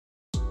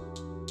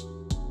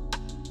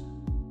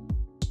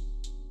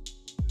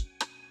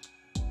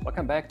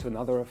Welcome back to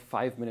another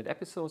 5-minute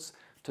episodes.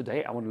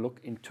 Today I want to look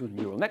into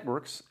neural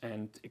networks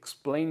and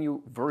explain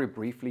you very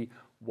briefly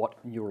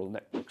what neural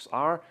networks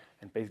are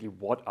and basically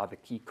what are the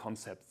key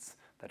concepts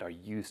that are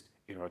used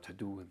in order to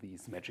do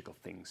these magical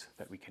things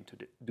that we can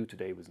do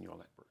today with neural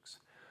networks.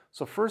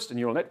 So first, a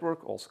neural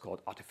network, also called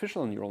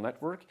artificial neural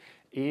network,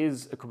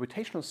 is a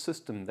computational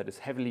system that is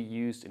heavily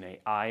used in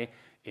AI,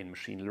 in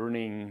machine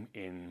learning,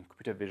 in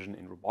computer vision,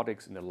 in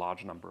robotics, and a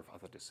large number of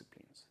other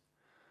disciplines.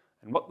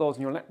 And what those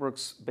neural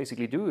networks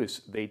basically do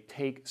is they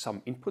take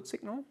some input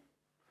signal,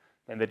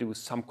 then they do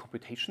some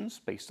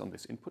computations based on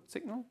this input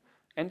signal,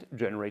 and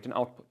generate an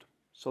output.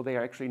 So they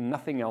are actually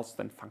nothing else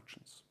than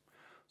functions.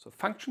 So a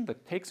function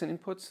that takes an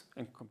input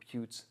and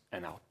computes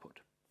an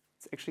output.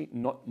 It's actually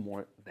not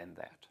more than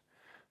that.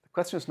 The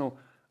question is now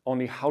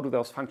only how do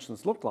those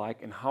functions look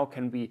like and how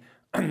can we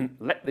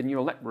let the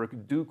neural network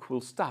do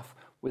cool stuff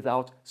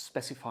without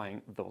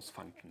specifying those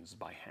functions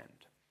by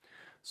hand.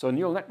 So a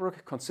neural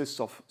network consists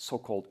of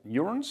so-called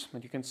neurons,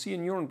 and you can see a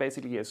neuron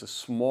basically as a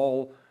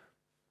small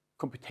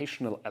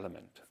computational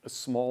element, a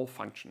small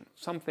function,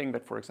 something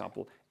that, for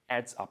example,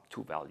 adds up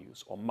two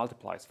values or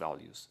multiplies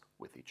values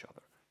with each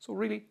other. So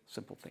really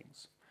simple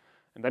things.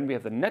 And then we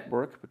have the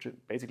network, which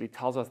basically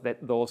tells us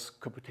that those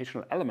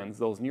computational elements,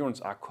 those neurons,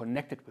 are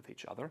connected with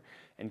each other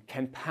and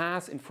can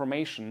pass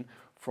information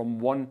from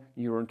one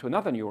neuron to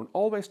another neuron,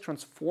 always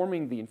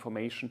transforming the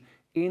information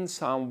in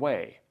some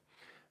way.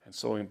 And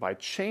so by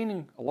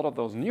chaining a lot of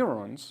those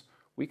neurons,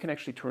 we can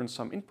actually turn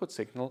some input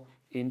signal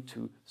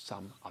into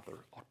some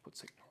other output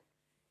signal.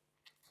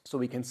 So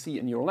we can see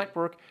a neural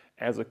network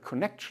as a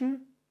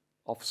connection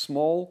of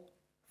small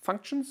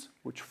functions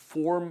which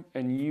form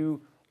a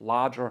new,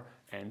 larger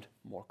and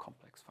more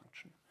complex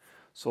function.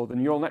 So the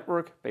neural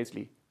network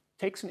basically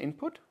takes an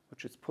input,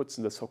 which it puts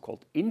in the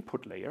so-called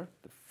input layer,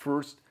 the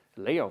first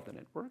layer of the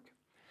network,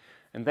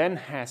 and then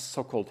has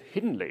so-called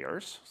hidden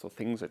layers, so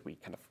things that we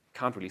kind of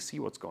can't really see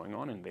what's going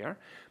on in there,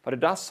 but it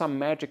does some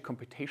magic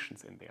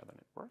computations in there, the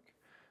network,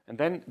 and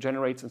then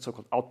generates a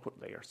so-called output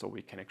layer, so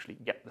we can actually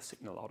get the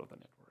signal out of the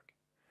network.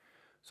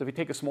 So if we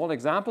take a small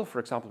example, for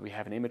example, we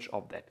have an image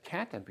of that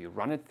cat and we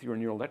run it through a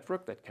neural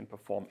network that can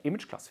perform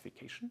image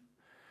classification.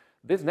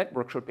 This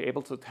network should be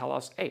able to tell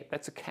us, hey,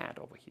 that's a cat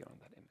over here on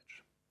that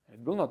image. And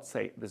it will not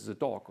say this is a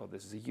dog or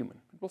this is a human.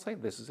 It will say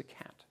this is a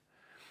cat.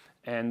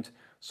 And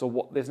so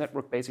what this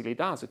network basically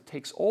does, it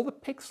takes all the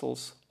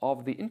pixels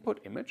of the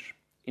input image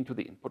into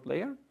the input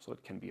layer, so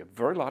it can be a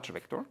very large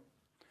vector,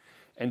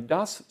 and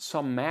does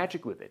some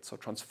magic with it, so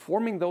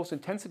transforming those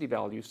intensity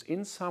values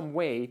in some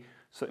way,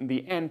 so in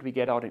the end we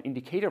get out an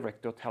indicator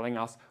vector telling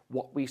us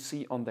what we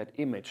see on that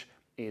image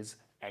is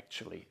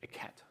actually a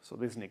cat. So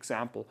this is an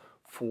example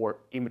for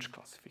image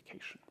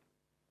classification.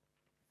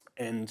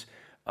 And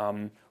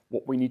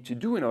what we need to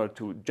do in order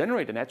to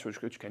generate a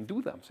network which can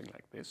do something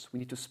like this, we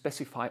need to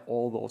specify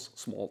all those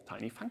small,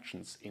 tiny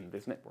functions in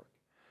this network.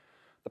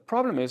 The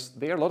problem is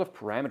there are a lot of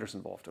parameters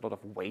involved, a lot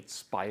of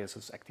weights,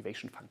 biases,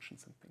 activation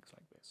functions, and things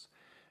like this.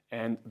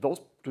 And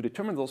to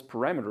determine those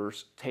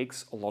parameters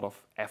takes a lot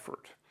of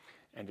effort.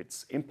 And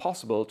it's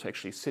impossible to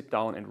actually sit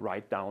down and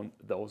write down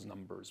those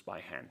numbers by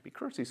hand,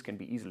 because these can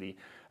be easily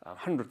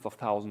hundreds of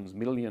thousands,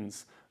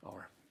 millions,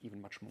 or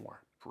even much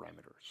more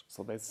parameters.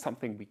 So that's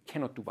something we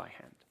cannot do by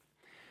hand.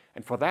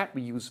 And for that,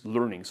 we use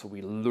learning. So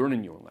we learn a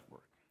neural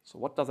network. So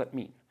what does that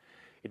mean?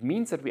 It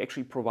means that we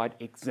actually provide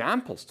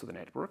examples to the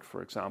network,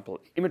 for example,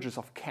 images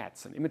of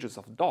cats and images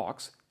of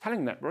dogs,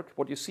 telling the network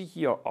what you see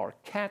here are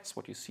cats,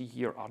 what you see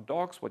here are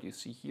dogs, what you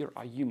see here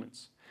are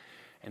humans.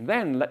 And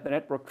then let the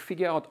network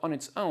figure out on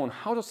its own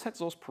how to set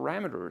those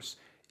parameters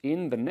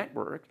in the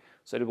network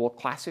so that it will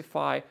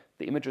classify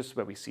the images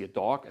where we see a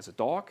dog as a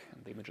dog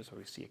and the images where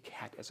we see a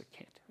cat as a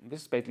cat. And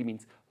this basically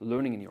means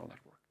learning a neural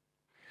network.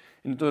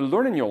 In the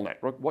learning neural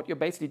network, what you're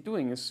basically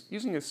doing is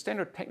using a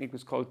standard technique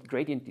which is called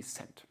gradient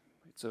descent.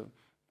 It's a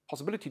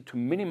possibility to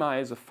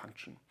minimize a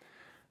function.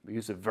 We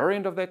use a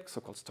variant of that,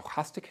 so-called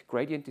stochastic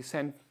gradient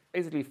descent,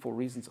 basically for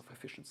reasons of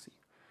efficiency.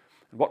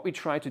 And what we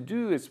try to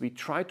do is we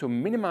try to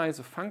minimize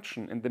a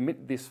function, and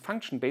this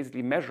function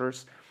basically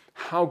measures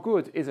how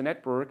good is a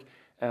network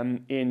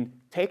in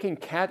taking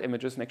cat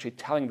images and actually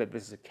telling that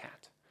this is a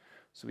cat.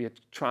 So we are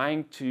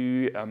trying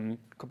to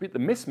compute the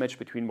mismatch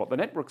between what the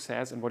network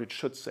says and what it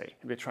should say,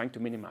 and we're trying to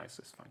minimize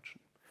this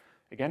function.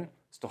 Again,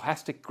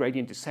 stochastic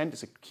gradient descent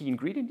is a key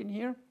ingredient in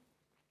here.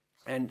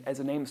 And as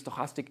the name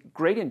stochastic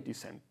gradient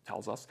descent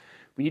tells us,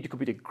 we need to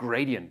compute a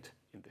gradient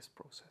in this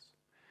process.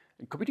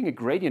 And computing a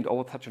gradient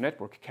over such a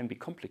network can be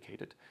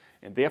complicated,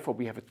 and therefore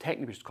we have a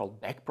technique which is called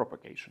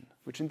backpropagation,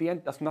 which in the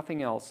end does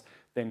nothing else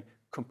than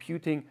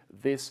computing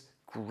this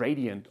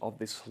gradient of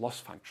this loss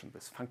function,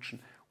 this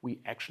function we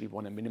actually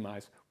want to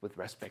minimize with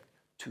respect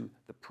to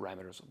the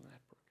parameters of the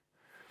network.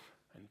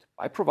 And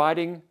by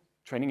providing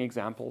training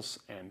examples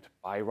and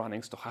by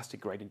running stochastic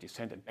gradient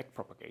descent and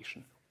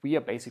backpropagation, we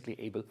are basically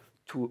able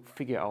to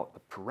figure out the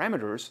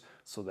parameters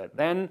so that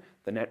then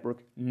the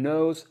network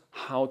knows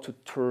how to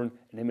turn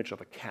an image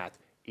of a cat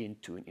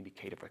into an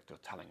indicator vector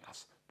telling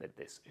us that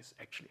this is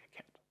actually a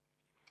cat.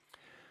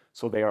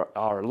 So there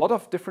are a lot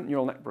of different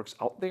neural networks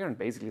out there, and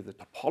basically the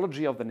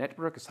topology of the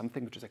network is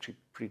something which is actually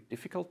pretty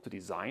difficult to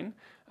design,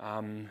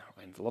 and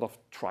a lot of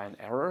try and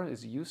error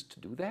is used to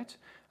do that.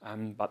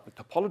 But the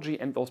topology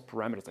and those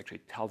parameters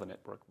actually tell the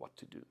network what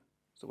to do.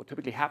 So what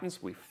typically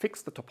happens, we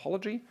fix the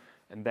topology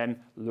and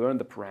then learn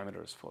the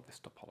parameters for this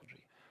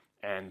topology.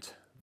 And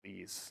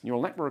these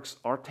neural networks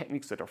are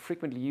techniques that are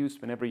frequently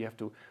used whenever you have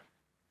to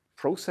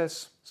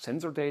process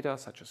sensor data,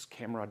 such as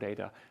camera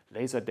data,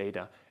 laser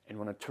data, and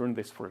want to turn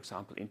this, for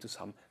example, into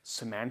some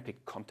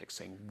semantic context,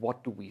 saying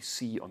what do we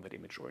see on that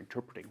image or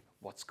interpreting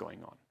what's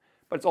going on.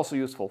 But it's also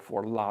useful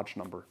for a large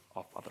number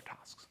of other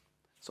tasks.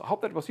 So I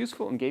hope that was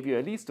useful and gave you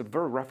at least a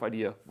very rough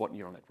idea what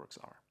neural networks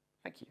are.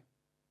 Thank you.